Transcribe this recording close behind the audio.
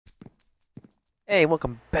Hey,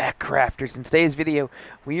 welcome back, crafters. In today's video,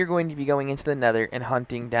 we are going to be going into the Nether and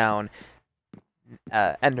hunting down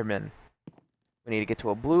Enderman. We need to get to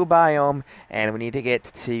a blue biome, and we need to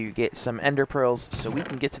get some Ender pearls so we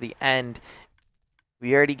can get to the end.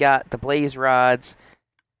 We already got the blaze rods.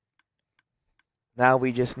 Now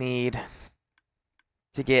we just need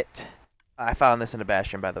to get. I found this in a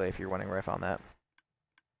bastion, by the way, if you're wondering where I found that.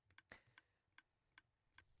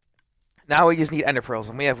 Now we just need Ender pearls,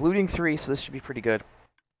 and we have looting 3, so this should be pretty good.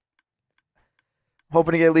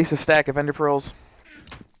 Hoping to get at least a stack of Ender pearls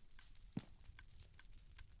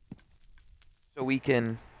so we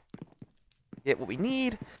can get what we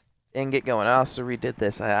need and get going. I also redid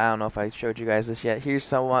this. I don't know if I showed you guys this yet. Here's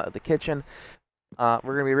somewhat of the kitchen. We're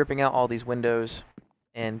going to be ripping out all these windows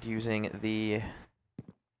and using the...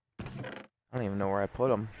 I don't even know where I put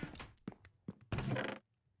them.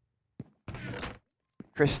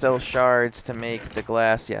 Crystal shards to make the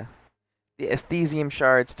glass, yeah. The aesthesium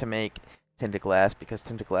shards to make tinted glass, because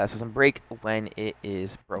tinted glass doesn't break when it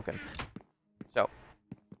is broken. So,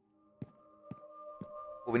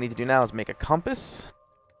 what we need to do now is make a compass.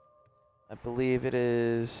 I believe it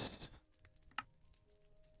is...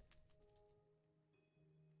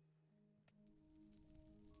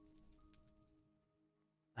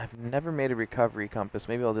 I've never made a recovery compass.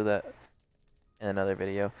 Maybe I'll do that in another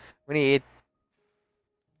video. We need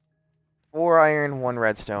 4 iron, 1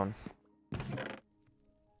 redstone.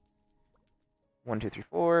 1, 2, 3,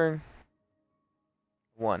 4.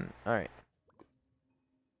 1. Alright.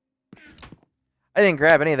 I didn't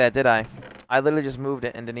grab any of that, did I? I literally just moved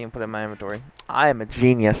it and didn't even put it in my inventory. I am a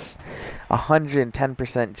genius.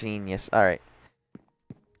 110% genius. Alright.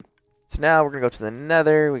 So now we're going to go to the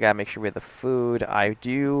nether. We got to make sure we have the food. I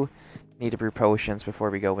do need to brew potions before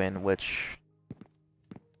we go in, which...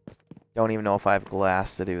 Don't even know if I have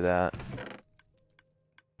glass to do that.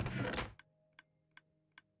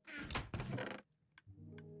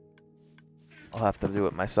 I'll have to do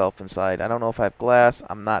it myself inside. I don't know if I have glass.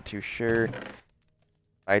 I'm not too sure.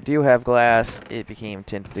 I do have glass. It became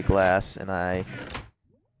tinted glass, and I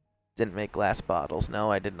didn't make glass bottles.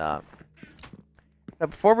 No, I did not. But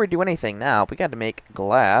before we do anything now, we got to make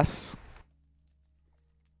glass.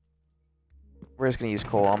 We're just going to use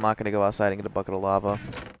coal. I'm not going to go outside and get a bucket of lava.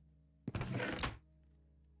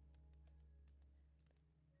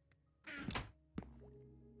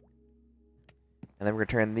 And then we're going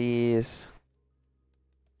to turn these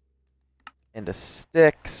into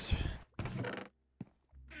sticks.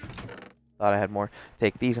 Thought I had more.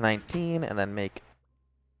 Take these 19 and then make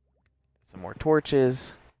some more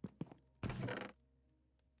torches.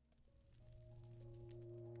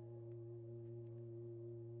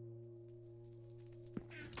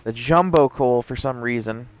 The jumbo coal for some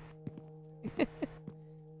reason.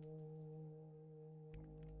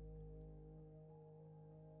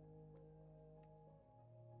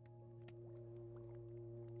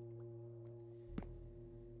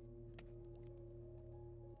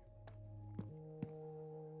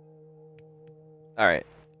 Alright.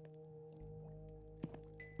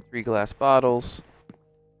 3 glass bottles.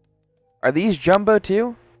 Are these jumbo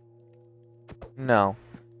too? No.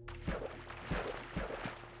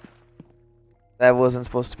 That wasn't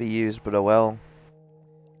supposed to be used, but oh well.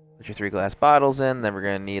 Put your 3 glass bottles in, then we're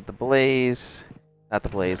going to need the blaze. Not the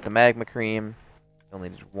blaze, the magma cream. Only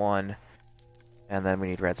need 1. And then we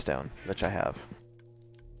need redstone, which I have.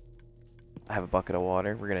 I have a bucket of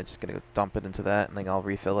water. We're just gonna go dump it into that, and then I'll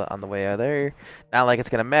refill it on the way out there. Not like it's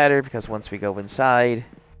gonna matter, because once we go inside,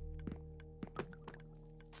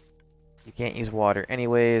 you can't use water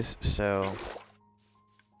anyways, so...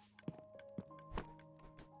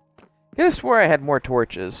 I could have swore I had more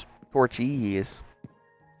torches. Torchies.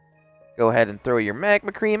 Go ahead and throw your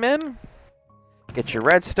magma cream in. Get your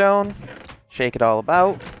redstone. Shake it all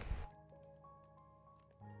about.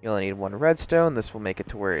 You only need 1 redstone. This will make it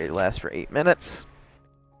to where it lasts for 8 minutes.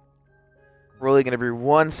 We're only going to brew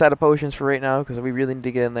 1 set of potions for right now, because we really need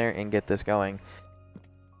to get in there and get this going.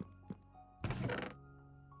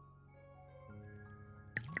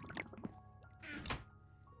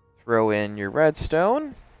 Throw in your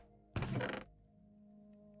redstone.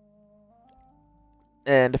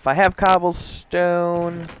 And if I have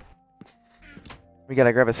cobblestone, we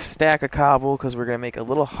gotta grab a stack of cobble because we're gonna make a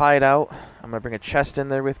little hideout. I'm gonna bring a chest in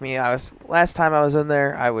there with me. Last time I was in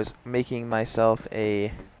there, I was making myself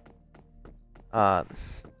a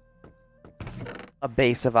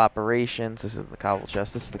base of operations. This is the cobble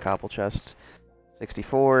chest. This is the cobble chest.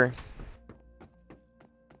 64.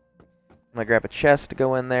 I'm gonna grab a chest to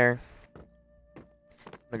go in there. I'm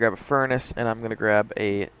gonna grab a furnace, and I'm gonna grab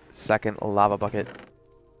a second lava bucket.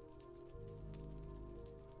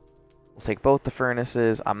 We'll take both the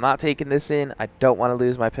furnaces. I'm not taking this in. I don't want to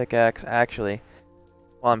lose my pickaxe, actually,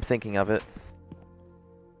 while I'm thinking of it.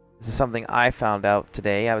 This is something I found out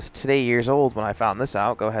today. I was today years old when I found this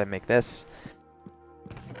out. Go ahead and make this.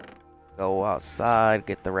 Go outside,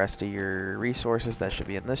 get the rest of your resources. That should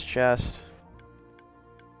be in this chest.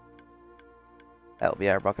 That'll be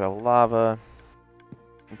our bucket of lava.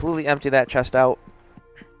 Completely empty that chest out.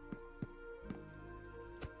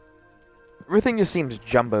 Everything just seems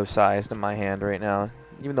jumbo-sized in my hand right now,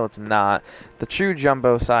 even though it's not. The true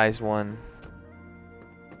jumbo-sized one.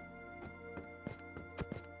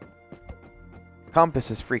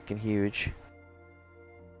 Compass is freaking huge.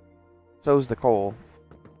 So's the coal.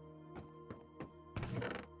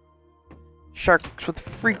 Sharks with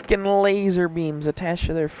freaking laser beams attached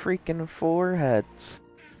to their freaking foreheads.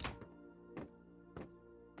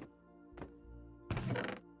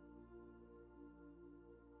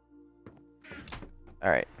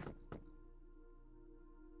 Alright.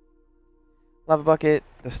 Lava bucket.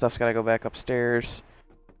 This stuff's gotta go back upstairs.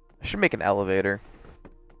 I should make an elevator.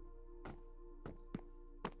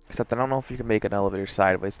 Except I don't know if you can make an elevator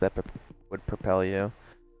sideways that would propel you.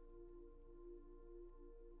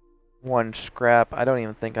 1 scrap. I don't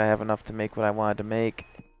even think I have enough to make what I wanted to make.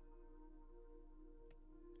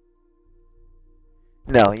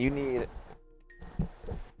 No, you need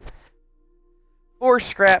 4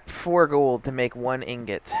 scrap, 4 gold to make 1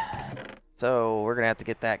 ingot. So we're gonna have to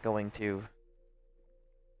get that going too.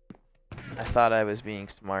 I thought I was being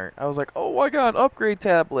smart. I was like, oh, I got an upgrade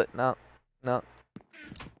tablet. No, no.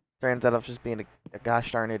 Turns out I was just being a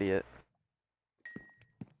gosh darn idiot.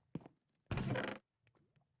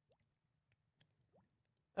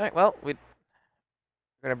 Alright, well, we're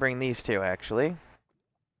gonna bring these two actually.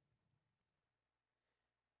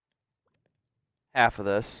 Half of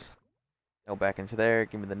this. Go back into there,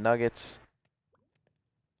 give me the nuggets.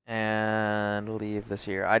 And leave this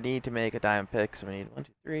here. I need to make a diamond pick, so we need 1,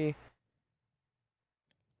 2, 3.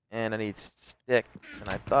 And I need sticks, and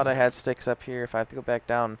I thought I had sticks up here. If I have to go back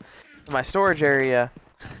down to my storage area,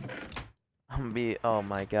 I'm gonna be, oh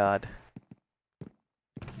my god.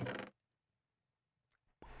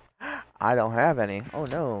 I don't have any. Oh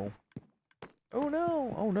no. Oh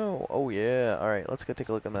no. Oh no. Oh yeah. Alright, let's go take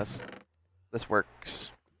a look at this. This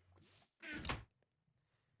works.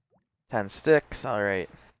 10 sticks. Alright.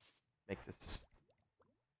 Make this.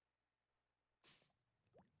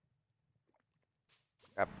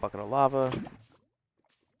 Grab a bucket of lava.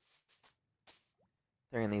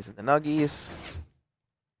 Throwing these in the nuggies.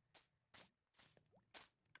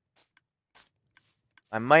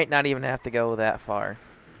 I might not even have to go that far.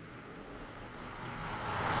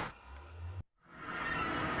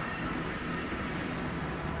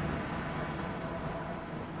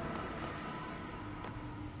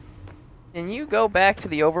 Can you go back to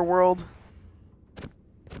the overworld?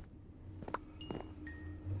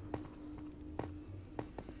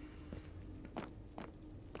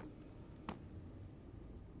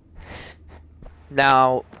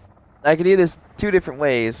 Now, I could do this 2 different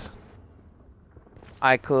ways.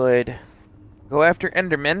 I could go after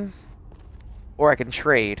Enderman, or I can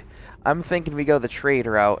trade. I'm thinking we go the trade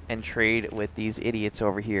route and trade with these idiots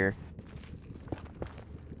over here.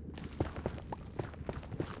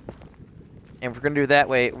 And if we're going to do it that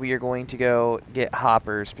way, we are going to go get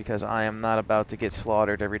hoppers, because I am not about to get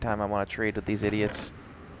slaughtered every time I want to trade with these idiots.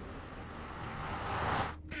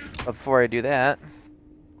 But before I do that,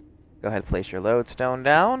 go ahead and place your lodestone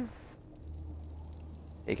down.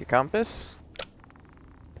 Take your compass.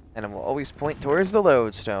 And it will always point towards the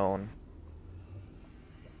lodestone.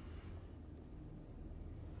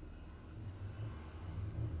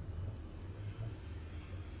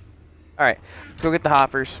 Alright, let's go get the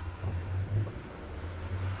hoppers.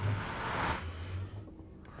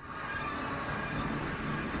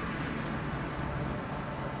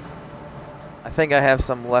 I think I have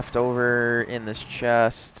some left over in this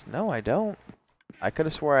chest. No, I don't. I could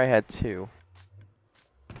have swore I had 2.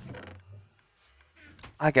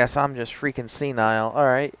 I guess I'm just freaking senile.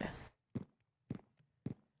 Alright.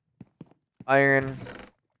 Iron.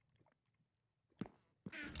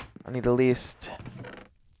 I need at least...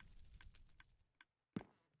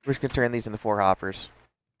 We're just going to turn these into 4 hoppers.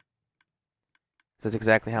 That's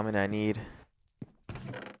exactly how many I need.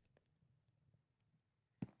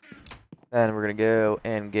 Then we're going to go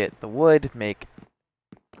and get the wood, make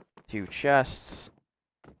 2 chests.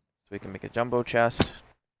 So we can make a jumbo chest.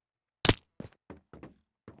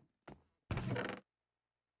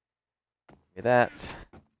 Get that.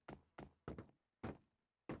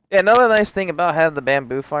 Yeah, another nice thing about having the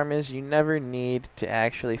bamboo farm is you never need to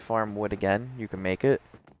actually farm wood again. You can make it.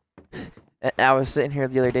 And I was sitting here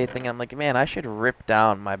the other day thinking, I'm like, man, I should rip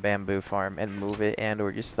down my bamboo farm and move it and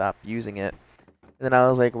or just stop using it. And then I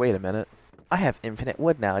was like, wait a minute. I have infinite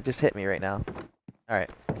wood now. It just hit me right now. Alright.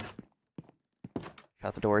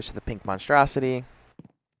 Shut the doors to the pink monstrosity.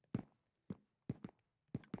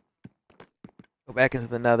 Go back into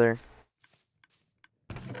the nether.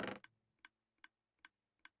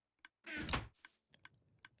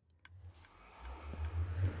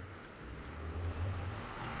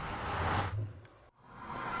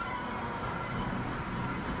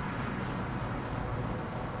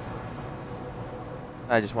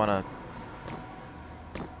 I just want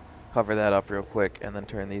to cover that up real quick and then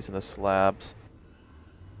turn these into slabs.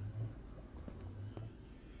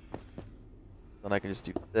 Then I can just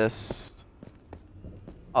do this.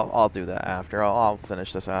 I'll do that after. I'll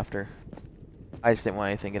finish this after. I just didn't want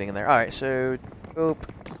anything getting in there. Alright, so boop.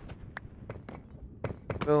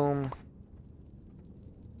 Boom.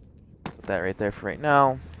 Put that right there for right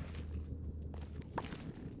now.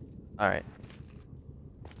 Alright.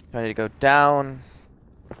 I need to go down.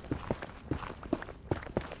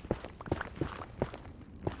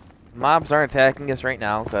 Mobs aren't attacking us right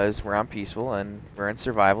now because we're on peaceful and we're in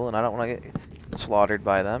survival and I don't want to get slaughtered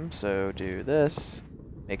by them. So do this.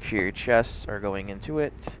 Make sure your chests are going into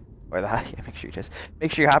it. Or the yeah, make sure your chests.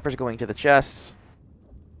 Make sure your hoppers are going to the chests.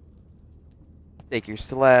 Take your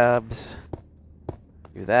slabs.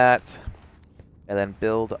 Do that. And then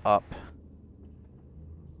build up.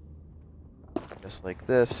 Just like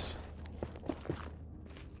this.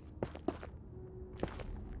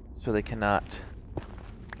 So they cannot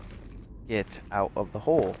get out of the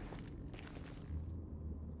hole.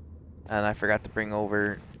 And I forgot to bring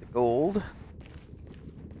over the gold.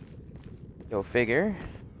 Go figure.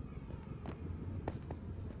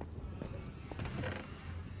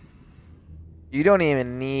 You don't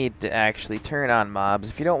even need to actually turn on mobs.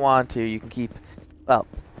 If you don't want to, you can keep... Well,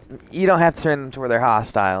 you don't have to turn them to where they're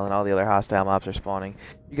hostile and all the other hostile mobs are spawning.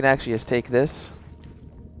 You can actually just take this.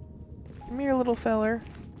 Come here, little feller.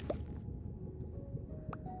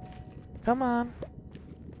 Come on.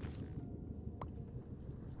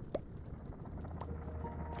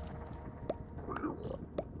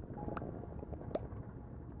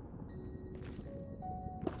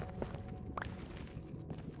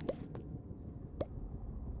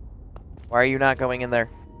 Why are you not going in there?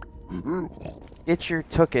 Get your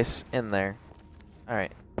tuchus in there.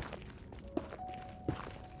 Alright.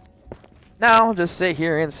 Now, just sit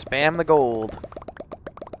here and spam the gold.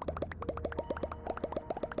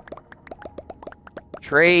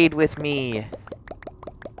 Trade with me.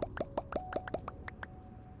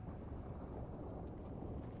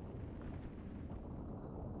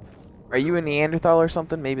 Are you a Neanderthal or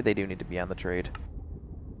something? Maybe they do need to be on the trade.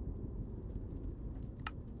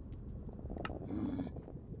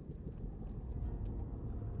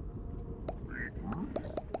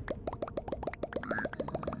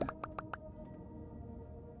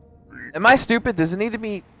 Am I stupid? Does it need to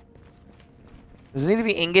be... Does it need to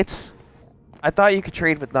be ingots? I thought you could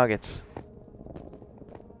trade with nuggets.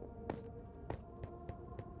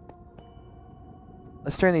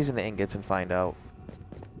 Let's turn these into ingots and find out.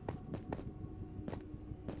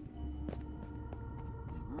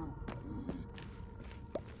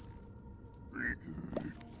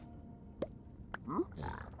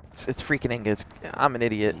 It's freaking ingots. I'm an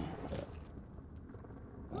idiot.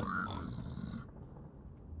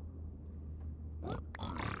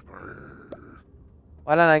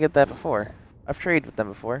 Why didn't I get that before? I've traded with them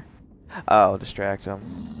before. Oh, distract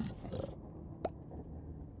them.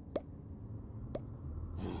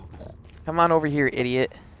 Come on over here,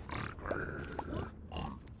 idiot.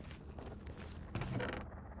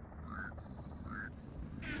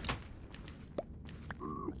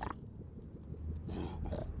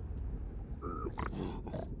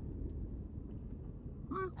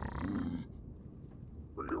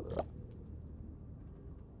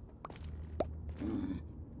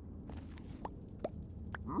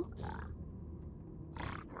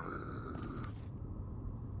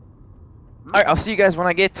 Alright, I'll see you guys when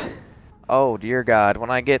I get... Oh, dear God. When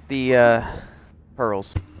I get the,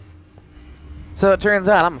 pearls. So it turns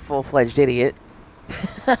out I'm a full-fledged idiot.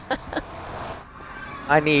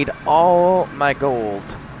 I need all my gold.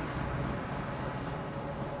 So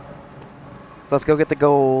let's go get the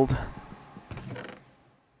gold.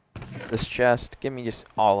 This chest. Give me just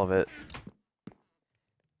all of it.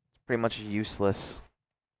 It's pretty much useless.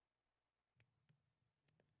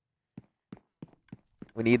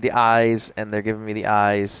 We need the eyes, and they're giving me the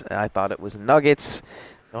eyes. I thought it was nuggets.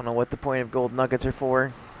 Don't know what the point of gold nuggets are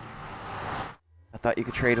for. I thought you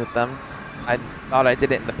could trade with them. I thought I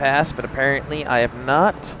did it in the past, but apparently I have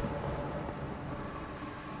not.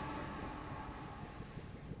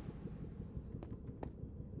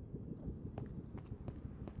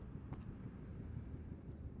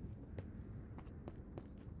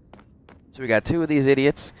 So we got 2 of these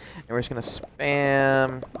idiots, and we're just gonna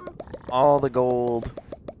spam all the gold.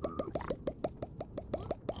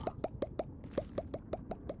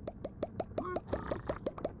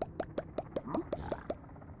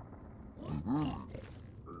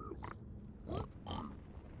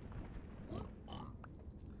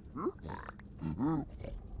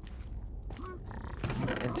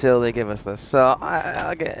 Until they give us this. So,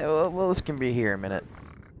 okay, well, this can be here a minute.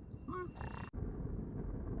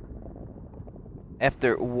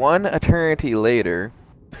 After 1 eternity later,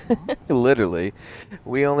 literally,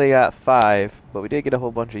 we only got 5, but we did get a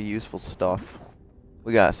whole bunch of useful stuff.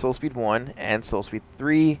 We got Soul Speed 1 and Soul Speed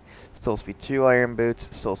 3, Soul Speed 2 Iron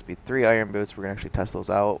Boots, Soul Speed 3 Iron Boots. We're gonna actually test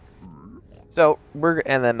those out. So,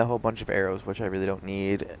 and then a whole bunch of arrows, which I really don't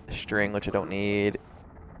need, string, which I don't need,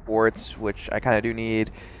 quartz, which I kind of do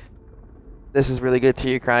need. This is really good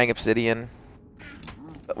too, crying obsidian.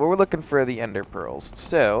 But we're looking for the ender pearls.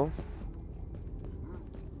 So,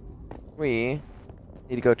 we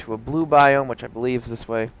need to go to a blue biome, which I believe is this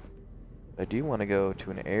way. But I do want to go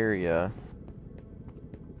to an area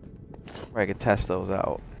where I could test those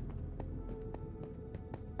out.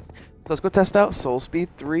 So let's go test out Soul Speed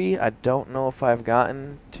 3. I don't know if I've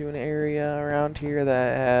gotten to an area around here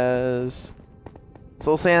that has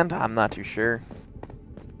soul sand. I'm not too sure.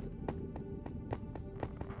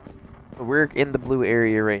 But we're in the blue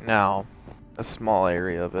area right now. A small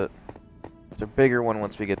area of it. It's a bigger one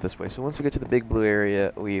once we get this way. So once we get to the big blue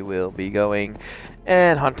area, we will be going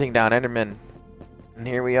and hunting down Enderman. And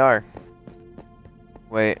here we are.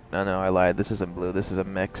 Wait, no, I lied. This isn't blue. This is a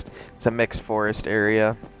mixed. It's a mixed forest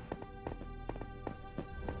area.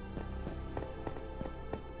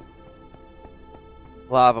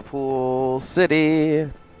 Lava Pool City.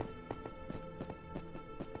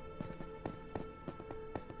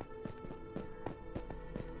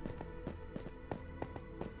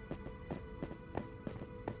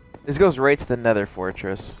 This goes right to the Nether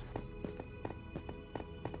Fortress.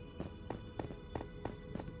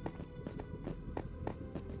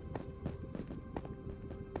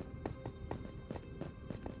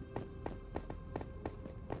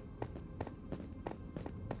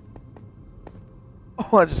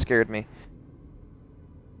 Oh, that just scared me.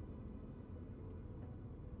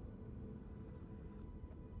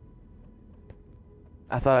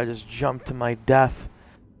 I thought I just jumped to my death.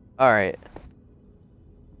 Alright.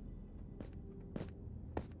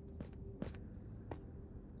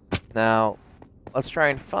 Now, let's try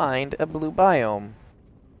and find a blue biome.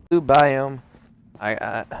 Blue biome.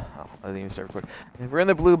 I didn't even start recording. If we're in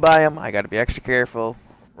the blue biome, I gotta be extra careful.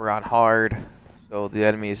 We're on hard, so the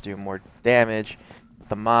enemies do more damage.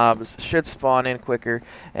 The mobs should spawn in quicker,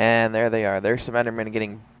 and there they are. There's some Endermen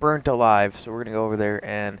getting burnt alive, so we're gonna go over there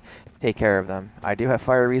and take care of them. I do have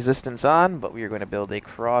fire resistance on, but we are going to build a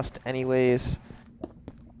frost anyways.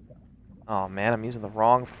 Oh man, I'm using the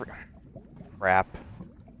wrong crap.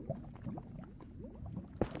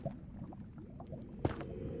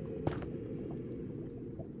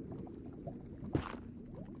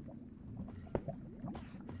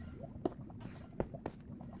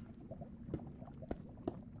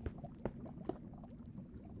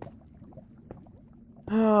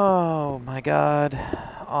 Oh my god.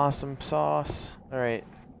 Awesome sauce. Alright.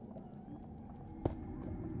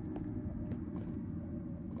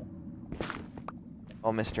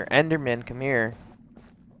 Oh, Mr. Enderman, come here.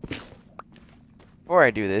 Before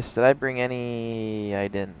I do this, did I bring any... I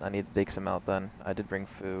didn't. I need to dig some out then. I did bring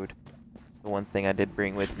food. It's the one thing I did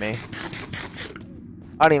bring with me.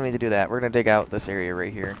 I don't even need to do that. We're gonna dig out this area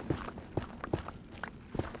right here.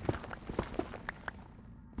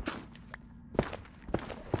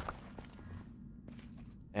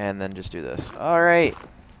 And then just do this. Alright.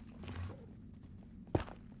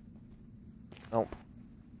 Nope.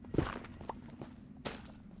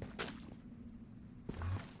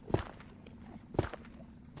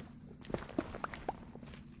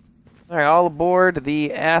 Alright, all aboard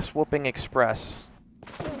the Ass-Whooping Express.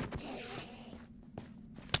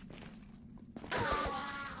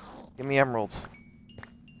 Give me emeralds.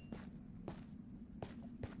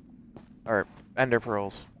 Or ender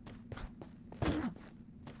pearls.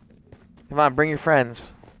 Come on, bring your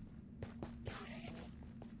friends.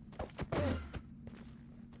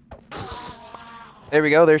 There we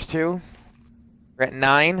go, there's 2. We're at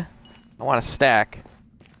 9. I want a stack.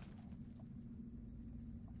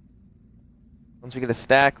 Once we get a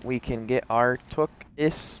stack, we can get our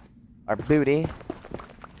our booty,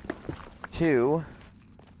 to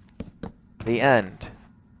the end.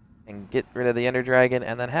 And get rid of the Ender Dragon,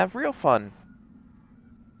 and then have real fun.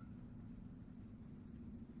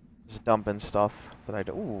 Just dumping stuff that I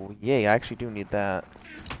do. Ooh, yay, I actually do need that.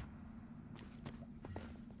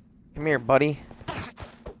 Come here, buddy.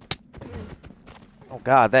 Oh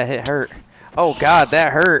god, that hit hurt. Oh god,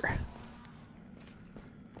 that hurt.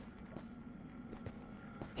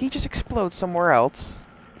 He just explodes somewhere else.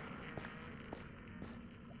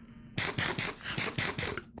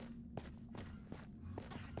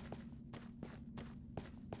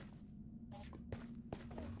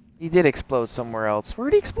 He did explode somewhere else.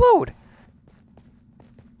 Where'd he explode?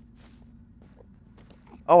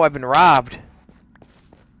 Oh, I've been robbed.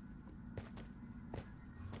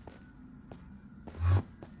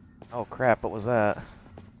 Oh crap, what was that?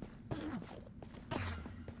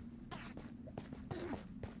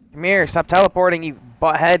 Come here, stop teleporting, you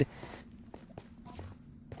butthead.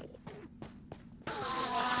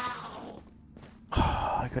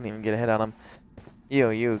 I couldn't even get a hit on him.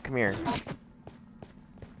 You, come here.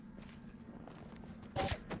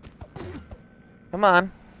 Come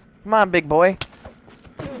on. Come on, big boy.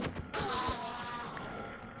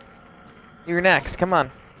 You're next, come on.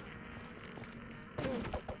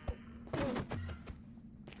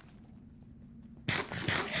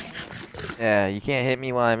 Yeah, you can't hit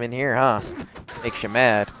me while I'm in here, huh? Makes you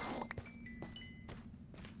mad.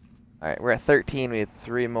 Alright, we're at 13, we have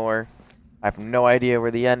 3 more. I have no idea where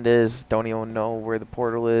the end is, don't even know where the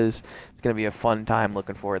portal is. It's gonna be a fun time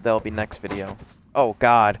looking for it. That'll be next video. Oh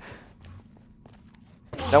god.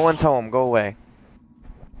 No one's home, go away.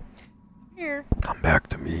 Here. Come back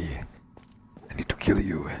to me. I need to kill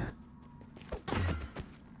you.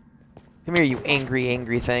 Come here, you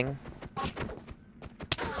angry thing.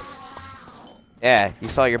 Yeah, you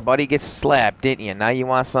saw your buddy get slapped, didn't you? Now you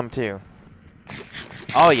want some too.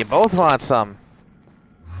 Oh, you both want some.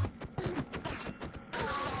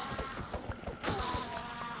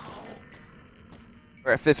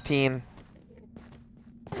 We're at 15.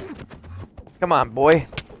 Come on, boy.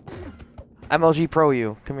 MLG Pro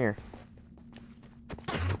you. Come here.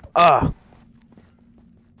 Oh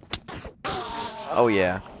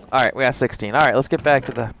yeah. Alright, we got 16. Alright, let's get back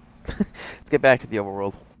to the let's get back to the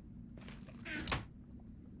overworld.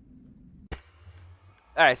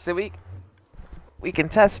 Alright, so we can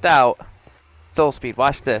test out Soul Speed.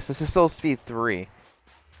 Watch this. This is Soul Speed 3.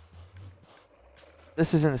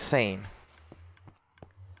 This is insane.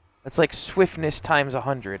 That's like swiftness times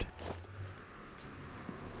 100.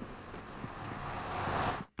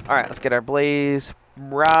 Alright, let's get our blaze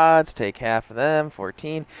rods. Take half of them.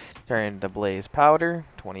 14. Turn to blaze powder.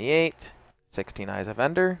 28. 16 eyes of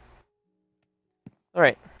ender.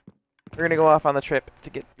 Alright. We're gonna go off on the trip to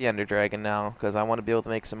get the Ender Dragon now, because I want to be able to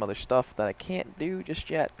make some other stuff that I can't do just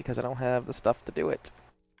yet, because I don't have the stuff to do it.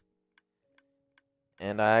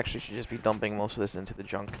 And I actually should just be dumping most of this into the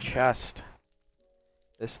junk chest.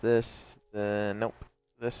 Nope.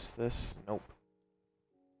 This, nope.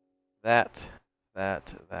 That.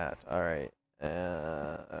 Alright.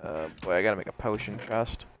 Boy, I gotta make a potion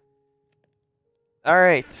chest.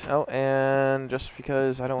 Alright. Oh, and just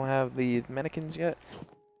because I don't have the mannequins yet,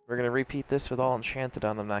 we're gonna repeat this with all enchanted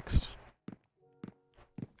on them next.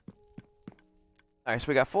 Alright, so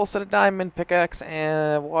we got full set of diamond, pickaxe,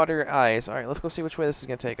 and water eyes. Alright, let's go see which way this is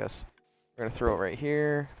gonna take us. We're gonna throw it right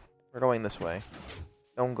here. We're going this way.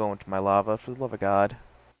 Don't go into my lava, for the love of God.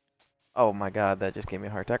 Oh my god, that just gave me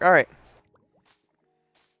a heart attack. Alright.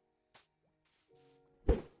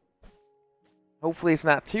 Hopefully it's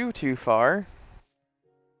not too far.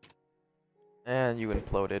 And you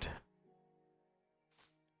imploded.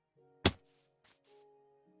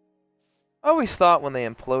 I always thought when they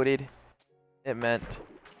imploded, it meant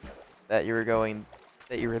that you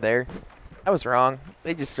were there. I was wrong.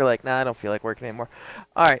 They just are like, nah, I don't feel like working anymore.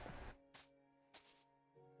 Alright.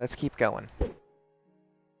 Let's keep going.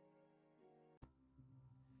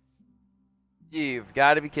 You've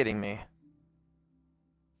got to be kidding me.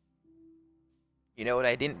 You know what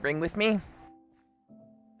I didn't bring with me?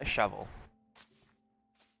 A shovel.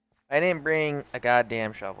 I didn't bring a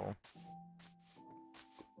goddamn shovel.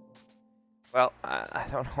 Well, I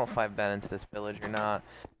don't know if I've been into this village or not.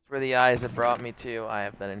 It's where the eyes have brought me to. I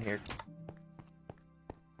have been in here.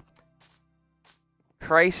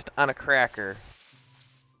 Christ on a cracker.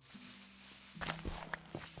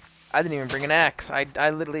 I didn't even bring an axe. I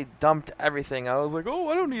literally dumped everything. I was like, oh,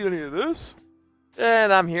 I don't need any of this.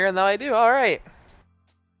 And I'm here, and now I do. Alright.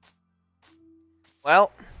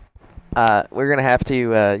 Well, we're going to have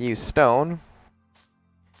to use stone.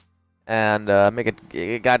 And make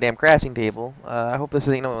a goddamn crafting table. I hope this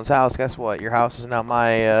isn't no one's house. Guess what? Your house is now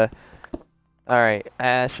my... Alright,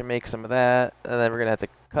 Ash, and make some of that. And then we're going to have to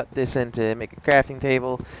cut this into make a crafting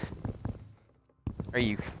table. Are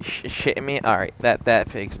you shitting me? Alright, that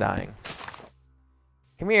pig's dying.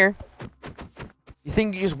 Come here. You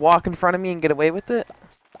think you just walk in front of me and get away with it?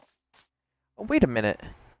 wait a minute.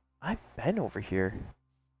 I've been over here.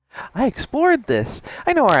 I explored this.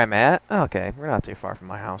 I know where I'm at. Okay, we're not too far from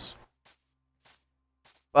my house.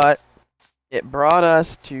 But it brought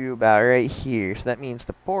us to about right here. So that means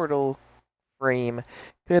the portal frame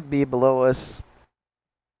could be below us.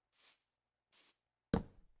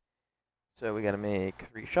 So we gotta make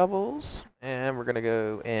 3 shovels. And we're gonna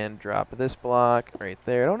go and drop this block right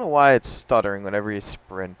there. I don't know why it's stuttering whenever you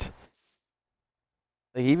sprint.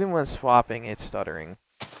 Like, even when swapping, it's stuttering.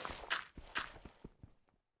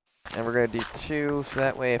 And we're gonna do 2, so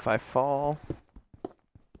that way if I fall...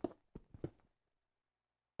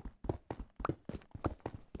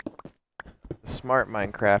 The smart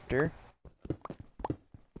Minecrafter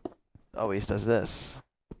always does this.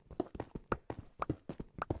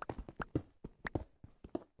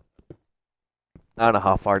 I don't know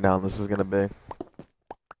how far down this is gonna be.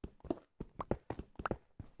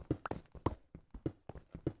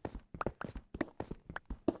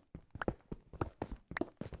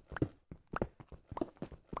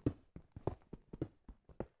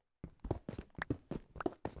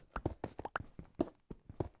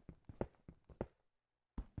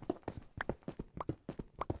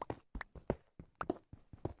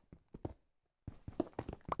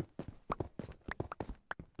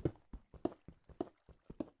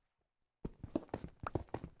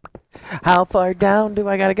 How far down do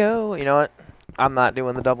I gotta go? You know what? I'm not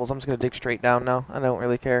doing the doubles. I'm just gonna dig straight down now. I don't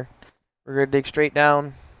really care. We're gonna dig straight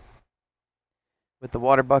down with the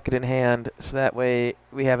water bucket in hand, so that way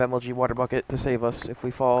we have MLG water bucket to save us if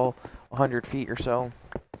we fall 100 feet or so.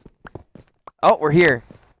 Oh, we're here.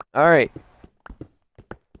 Alright.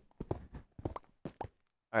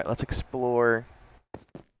 Alright, let's explore.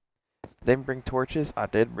 Did I bring torches? I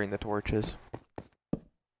did bring the torches.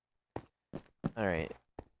 Alright.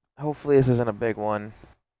 Hopefully this isn't a big one.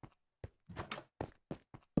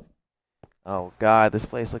 Oh god, this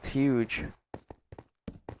place looks huge.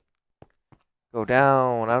 Go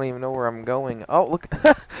down. I don't even know where I'm going. Oh, look.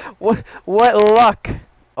 What luck.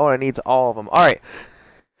 Oh, it needs all of them. Alright.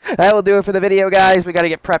 That will do it for the video, guys. We got to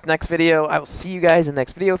get prepped next video. I will see you guys in the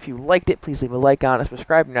next video. If you liked it, please leave a like on it.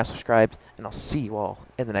 Subscribe if you're not subscribed. And I'll see you all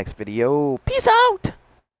in the next video. Peace out!